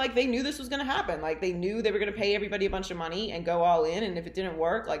saying, like, they knew this was going to happen. Like, they knew they were going to pay everybody a bunch of money and go all in. And if it didn't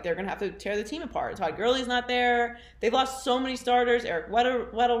work, like, they're going to have to tear the team apart. Todd Gurley's not there. They've lost so many starters. Eric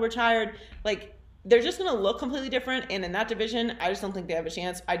Weddle retired. Like, they're just going to look completely different. And in that division, I just don't think they have a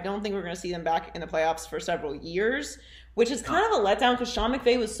chance. I don't think we're going to see them back in the playoffs for several years, which is kind of a letdown because Sean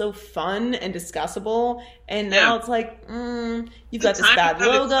McVay was so fun and discussable. And now it's like, you've got this bad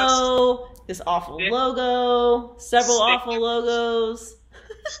logo. This awful logo, several awful logos.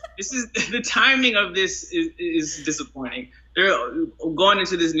 This is the timing of this is disappointing. They're going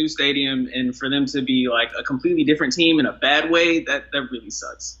into this new stadium, and for them to be like a completely different team in a bad way, that really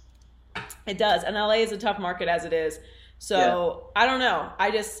sucks. It does, and LA is a tough market as it is. So I don't know.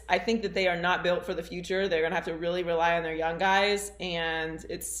 I think that they are not built for the future. They're gonna have to really rely on their young guys, and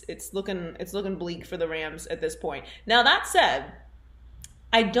it's looking bleak for the Rams at this point. Now that said,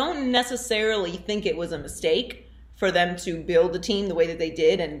 I don't necessarily think it was a mistake for them to build the team the way that they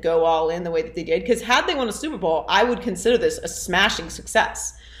did and go all in the way that they did. Because had they won a Super Bowl, I would consider this a smashing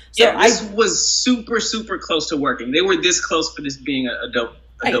success. So this was super, super close to working. They were this close for this being a dope.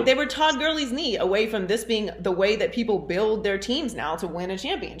 Right, they were Todd Gurley's knee away from this being the way that people build their teams now to win a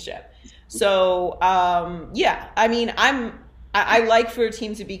championship. So, I mean, I like for a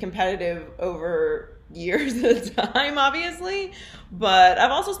team to be competitive over years at a time, obviously, but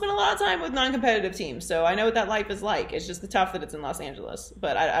I've also spent a lot of time with non-competitive teams, so I know what that life is like. It's just tough that it's in Los Angeles,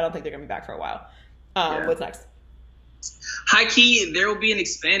 but I don't think they're gonna be back for a while. What's next? High key, there will be an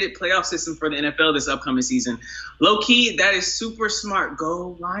expanded playoff system for the NFL this upcoming season. Low key, that is super smart.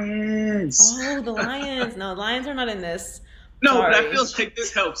 Go Lions! Oh, the Lions! No, Lions are not in this. No, Sorry. but I feel like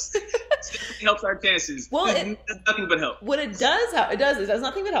this helps. It helps our chances. Well, it does nothing but help. What it does help, it does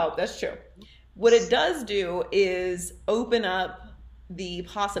nothing but help. That's true. What it does do is open up the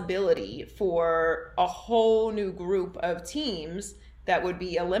possibility for a whole new group of teams that would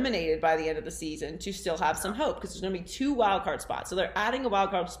be eliminated by the end of the season to still have some hope, because there's going to be 2 wild card spots. So they're adding a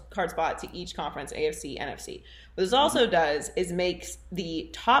wild card spot to each conference, AFC, NFC. What this also does is makes the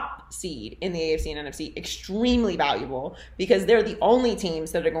top seed in the AFC and NFC extremely valuable, because they're the only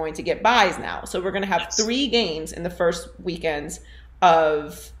teams that are going to get byes now. So we're going to have 3 games in the first weekends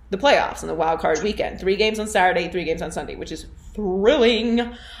of the playoffs and the wild card weekend. 3 games on Saturday, 3 games on Sunday, which is thrilling.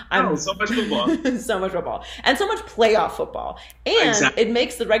 So much football. So much football. And so much playoff football. And It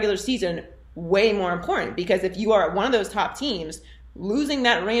makes the regular season way more important, because if you are one of those top teams, losing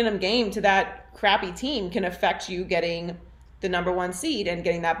that random game to that crappy team can affect you getting the number 1 seed and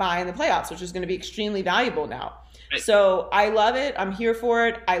getting that bye in the playoffs, which is going to be extremely valuable now. Right. So I love it. I'm here for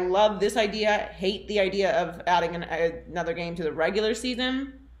it. I love this idea. Hate the idea of adding another game to the regular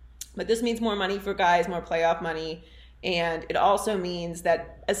season. But this means more money for guys, more playoff money. And it also means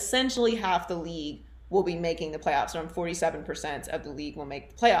that essentially half the league will be making the playoffs. Around 47% of the league will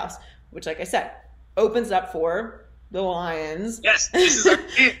make the playoffs, which, like I said, opens up for the Lions. Yes, this is our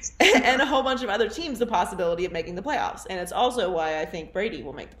chance. And a whole bunch of other teams the possibility of making the playoffs. And it's also why I think Brady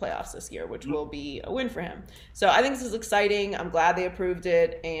will make the playoffs this year, which will be a win for him. So I think this is exciting. I'm glad they approved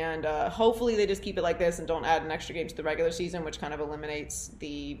it. And hopefully they just keep it like this and don't add an extra game to the regular season, which kind of eliminates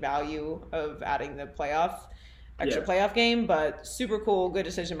the value of adding the extra playoff game. But super cool. Good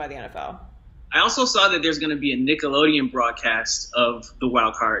decision by the NFL. I also saw that there's going to be a Nickelodeon broadcast of the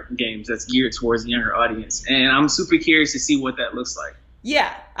wild card games that's geared towards the younger audience, and I'm super curious to see what that looks like.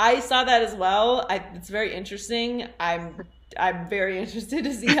 Yeah, I saw that as well. It's very interesting. I'm very interested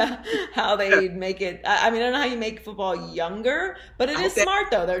to see how they make it. I mean, I don't know how you make football younger, but it is smart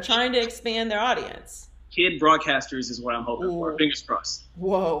though. They're trying to expand their audience. Kid broadcasters is what I'm hoping for. Fingers crossed.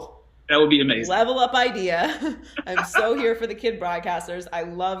 Whoa. That would be amazing. Level up idea. I'm so here for the kid broadcasters. I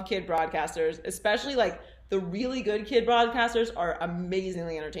love kid broadcasters, especially like the really good kid broadcasters are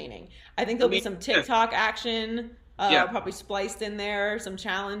amazingly entertaining. I think there'll be some TikTok action probably spliced in there, some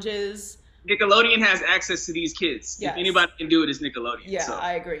challenges. Nickelodeon has access to these kids. Yes. If anybody can do it, it's Nickelodeon. Yeah, so.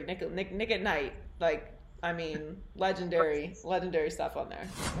 I agree. Nick at Night, like, I mean, legendary stuff on there.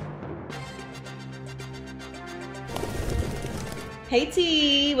 Hey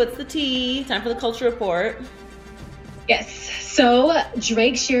T, what's the tea? Time for the culture report. Yes. So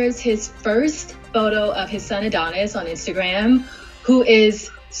Drake shares his first photo of his son Adonis on Instagram, who is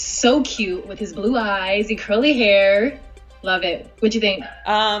so cute with his blue eyes and curly hair. Love it. What'd you think?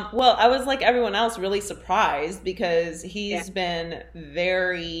 Well, I was like everyone else, really surprised because he's been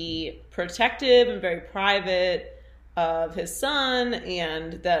very protective and very private of his son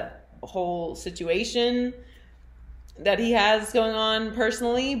and that whole situation that he has going on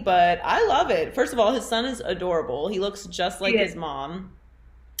personally. But I love it. First of all, his son is adorable. He looks just like his mom.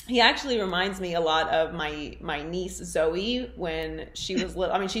 He actually reminds me a lot of my niece Zoe when she was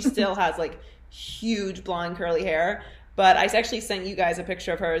little. I mean, she still has like huge blonde curly hair. But I actually sent you guys a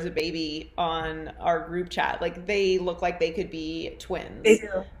picture of her as a baby on our group chat. Like, they look like they could be twins. They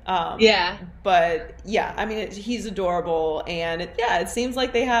do. Yeah. But, yeah, I mean, he's adorable. And, it seems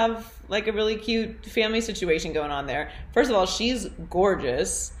like they have, like, a really cute family situation going on there. First of all, she's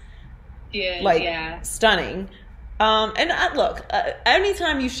gorgeous. Yeah. Like, stunning. And look,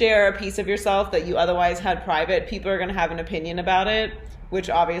 anytime you share a piece of yourself that you otherwise had private, people are going to have an opinion about it, which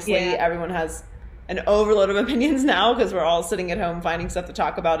obviously everyone has an overload of opinions now because we're all sitting at home finding stuff to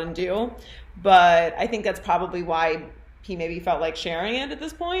talk about and do. But I think that's probably why he maybe felt like sharing it at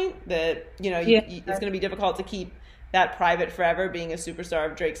this point, that, you know, it's going to be difficult to keep that private forever being a superstar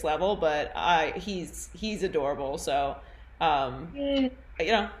of Drake's level. But he's adorable. So, you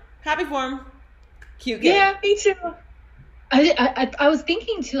know, happy for him. Cute kid. Yeah, me too. I was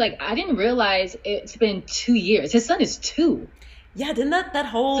thinking too, like, I didn't realize it's been 2 years. His son is 2. Yeah, didn't that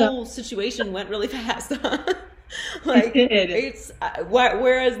whole situation went really fast? Like, it's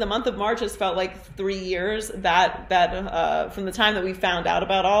whereas the month of March has felt like 3 years. That from the time that we found out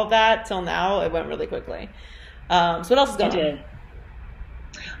about all of that till now, it went really quickly. So what else is going on?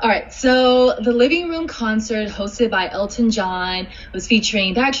 All right, so the Living Room concert hosted by Elton John was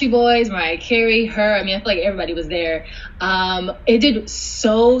featuring Backstreet Boys, Mariah Carey, her. I mean, I feel like everybody was there. It did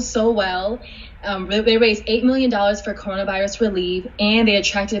so well. They raised $8 million for coronavirus relief, and they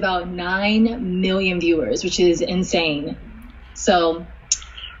attracted about 9 million viewers, which is insane. So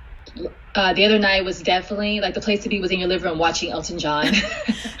the other night was definitely like the place to be was in your living room watching Elton John.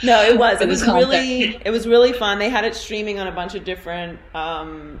 No, it was. It was really fun. They had it streaming on a bunch of different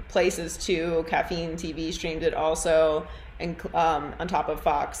places too. Caffeine TV streamed it also, and on top of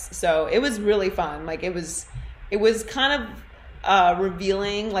Fox. So it was really fun. Like it was kind of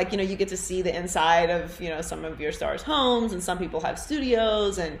revealing, like, you know, you get to see the inside of, you know, some of your stars' homes, and some people have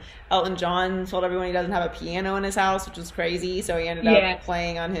studios, and Elton John told everyone he doesn't have a piano in his house, which was crazy, so he ended up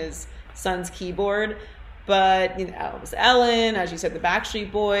playing on his son's keyboard. But, you know, it was Ellen, as you said, the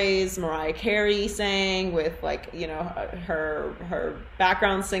Backstreet Boys, Mariah Carey sang with, like, you know, her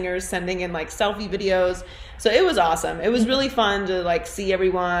background singers sending in like selfie videos. So it was awesome. It was really fun to like see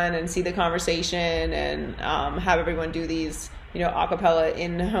everyone and see the conversation and have everyone do these, you know, a cappella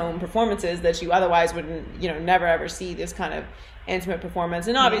in-home performances that you otherwise wouldn't, you know, never ever see this kind of intimate performance.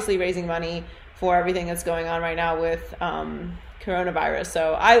 And obviously raising money for everything that's going on right now with coronavirus.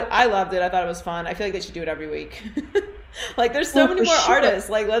 So I loved it. I thought it was fun. I feel like they should do it every week. Like there's so many more artists.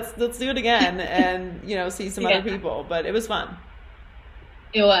 Like let's do it again and, you know, see some other people. But it was fun.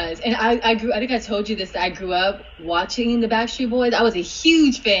 It was. And I think I told you this, that I grew up watching the Backstreet Boys. I was a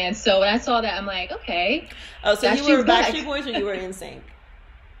huge fan. So when I saw that, I'm like, okay. Oh, so you were Backstreet Boys or you were NSYNC?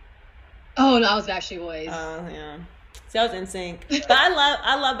 Oh, no, I was Backstreet Boys. Oh, yeah. See, I was NSYNC. But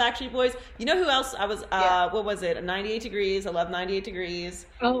I love Backstreet Boys. You know who else I was, what was it? 98 Degrees. I love 98 Degrees.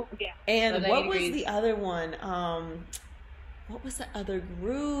 Oh, yeah. And what was the other one? What was the other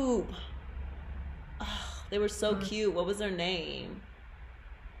group? Oh, they were so cute. What was their name?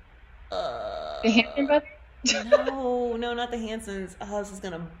 The Hanson Brothers? No, not the Hansons. Oh, this is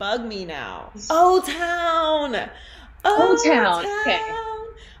gonna bug me now. O-Town. O-Town. Okay.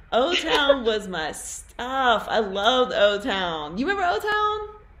 O-Town was my stuff. I loved O-Town. You remember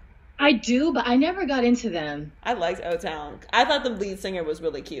O-Town? I do, but I never got into them. I liked O-Town. I thought the lead singer was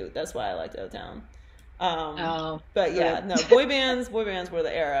really cute. That's why I liked O-Town. But yeah, no, boy bands were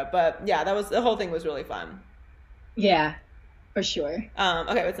the era. But yeah, the whole thing was really fun. Yeah, for sure.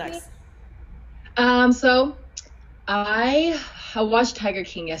 Okay, what's next? So I watched Tiger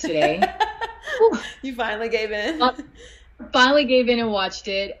King yesterday. You finally gave in. Finally gave in and watched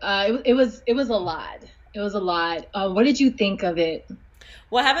it. It was a lot. It was a lot. What did you think of it?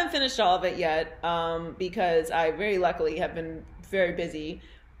 Well, I haven't finished all of it yet because I very luckily have been very busy,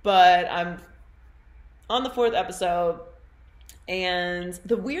 but I'm on the 4th episode. And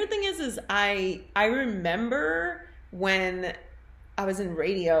the weird thing is I remember when I was in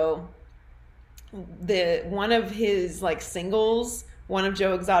radio, one of his like singles, one of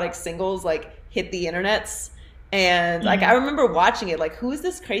Joe Exotic's singles, like hit the internets, and like I remember watching it, like, who is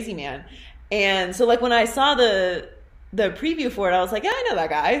this crazy man? And so like when I saw the preview for it, I was like, yeah, I know that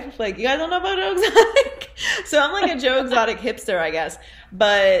guy. Like, you guys don't know about Joe Exotic? So I'm like a Joe Exotic hipster, I guess.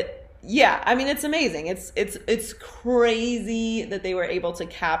 But yeah, I mean, it's amazing. It's crazy that they were able to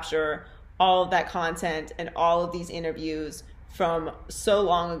capture all of that content and all of these interviews from so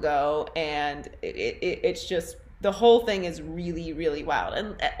long ago, and it's just, the whole thing is really, really wild.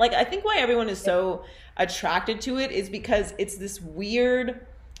 And like, I think why everyone is so attracted to it is because it's this weird,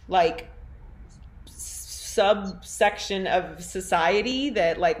 like, subsection of society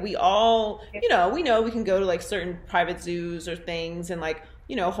that, like, we all, we know we can go to like certain private zoos or things and like,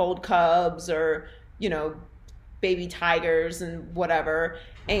 hold cubs or, baby tigers and whatever.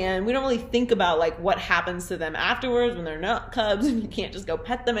 And we don't really think about like what happens to them afterwards when they're not cubs and you can't just go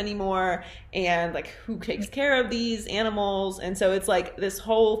pet them anymore. And like, who takes care of these animals? And so it's like this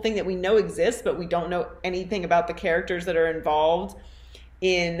whole thing that we know exists, but we don't know anything about the characters that are involved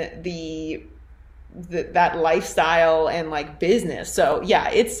in that lifestyle and like business. So yeah,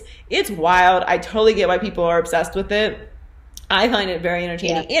 it's wild. I totally get why people are obsessed with it. I find it very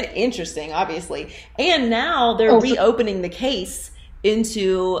entertaining and interesting, obviously. And now they're reopening the case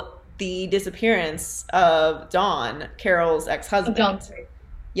into the disappearance of Dawn, Carol's ex-husband.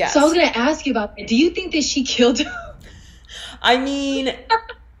 Yes. So I was going to ask you about that. Do you think that she killed him? I mean,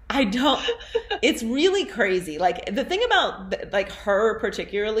 I don't. It's really crazy. Like, the thing about like her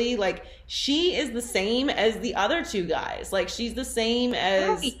particularly, like, she is the same as the other two guys. Like, she's the same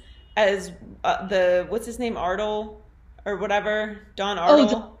as the, what's his name, Ardle or whatever, Don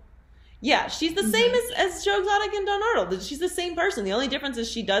Ardle. Yeah, she's the same as Joe Exotic and Don Ardle. She's the same person. The only difference is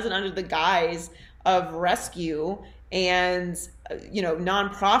she does it under the guise of rescue and,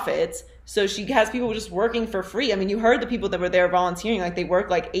 nonprofits. So she has people just working for free. I mean, you heard the people that were there volunteering, like they work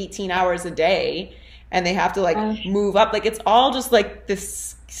like 18 hours a day and they have to like move up. Like, it's all just like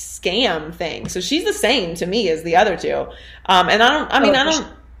this scam thing. So she's the same to me as the other two. And I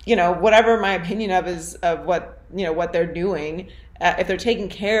don't, whatever my opinion of what they're doing, if they're taking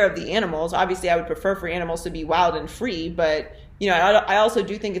care of the animals, obviously I would prefer for animals to be wild and free. But, I also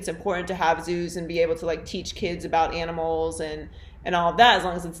do think it's important to have zoos and be able to like teach kids about animals and all of that, as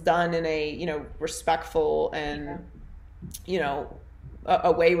long as it's done in a, respectful and, a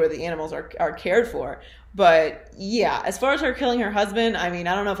way where the animals are cared for. But yeah, as far as her killing her husband, I mean,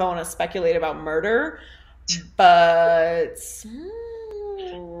 I don't know if I want to speculate about murder, but it's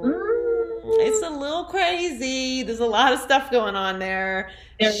a little crazy. There's a lot of stuff going on there.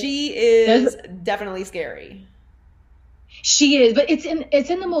 She is definitely scary. She is, but it's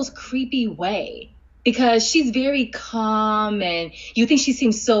in the most creepy way, because she's very calm and you think she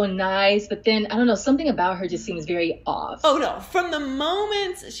seems so nice, but then I don't know, something about her just seems very off. Oh no, from the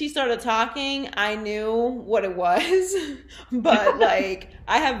moment she started talking, I knew what it was. But like,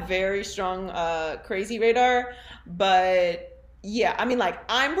 I have very strong crazy radar, but yeah, I mean, like,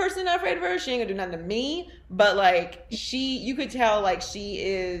 I'm personally not afraid of her. She ain't gonna do nothing to me. But like, you could tell like she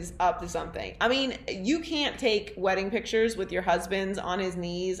is up to something. I mean, you can't take wedding pictures with your husband's on his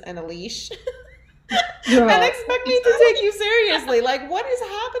knees and a leash and expect me to take you seriously. Like, what is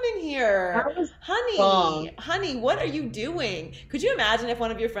happening here? Honey, what are you doing? Could you imagine if one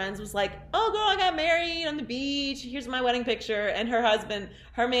of your friends was like, oh girl, I got married on the beach, here's my wedding picture, and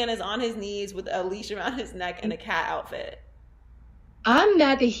her man is on his knees with a leash around his neck and a cat outfit? I'm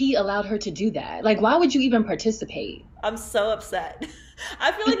mad that he allowed her to do that. Like, why would you even participate? I'm so upset.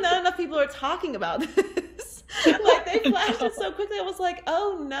 I feel like not enough people are talking about this. Like, they flashed it so quickly. I was like,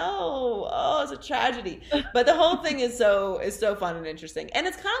 oh no, oh, it's a tragedy. But the whole thing is so fun and interesting, and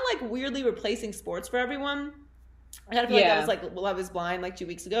it's kind of like weirdly replacing sports for everyone. I kind of feel like that was like Love Is Blind like 2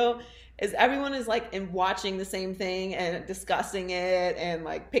 weeks ago. Is everyone is like watching the same thing and discussing it and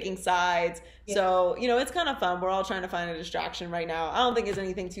like picking sides. Yeah. So, it's kind of fun. We're all trying to find a distraction right now. I don't think it's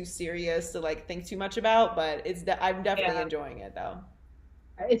anything too serious to like think too much about, but I'm definitely enjoying it though.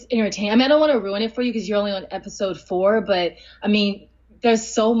 It's entertaining. I mean, I don't want to ruin it for you because you're only on episode 4, but I mean, there's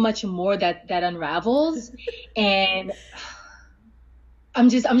so much more that unravels, and I'm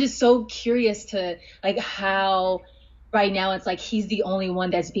just so curious to like how right now it's like he's the only one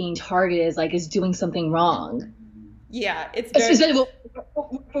that's being targeted, is doing something wrong. Yeah, it's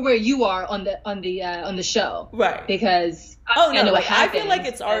for where you are on the show, right? Because I know what I feel like happens,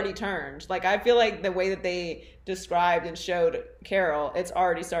 it's already turned. Like I feel like the way that they described and showed Carol, it's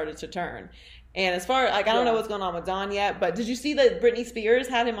already started to turn. And as far like I don't know what's going on with Don yet, but did you see that Britney Spears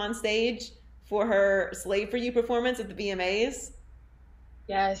had him on stage for her "Slave for You" performance at the VMAs?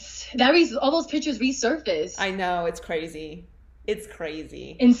 Yes, all those pictures resurfaced. I know, it's crazy. It's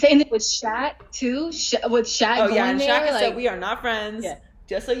crazy. Insane with Shaq too. With Shaq. Oh yeah, going and there, Shaq like, said we are not friends. Yeah.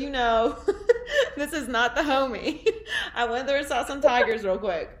 Just so you know, this is not the homie. I went there and saw some tigers real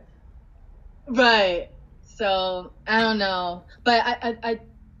quick. Right. So I don't know, but I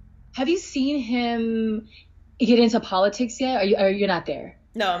have you seen him get into politics yet? Are you not there?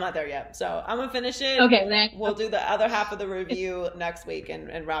 No, I'm not there yet. So I'm gonna finish it. Okay, then we'll do the other half of the review next week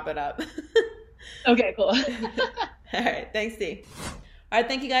and wrap it up. Okay, cool. All right, thanks, Dee. All right,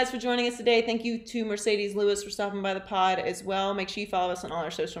 thank you guys for joining us today. Thank you to Mercedes Lewis for stopping by the pod as well. Make sure you follow us on all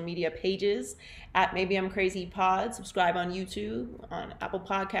our social media pages at Maybe I'm Crazy Pod. Subscribe on YouTube, on Apple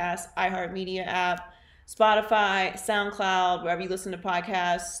Podcasts, iHeartMedia app, Spotify, SoundCloud, wherever you listen to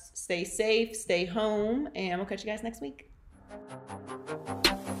podcasts. Stay safe, stay home, and we'll catch you guys next week.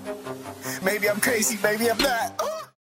 Maybe I'm crazy, maybe I'm not.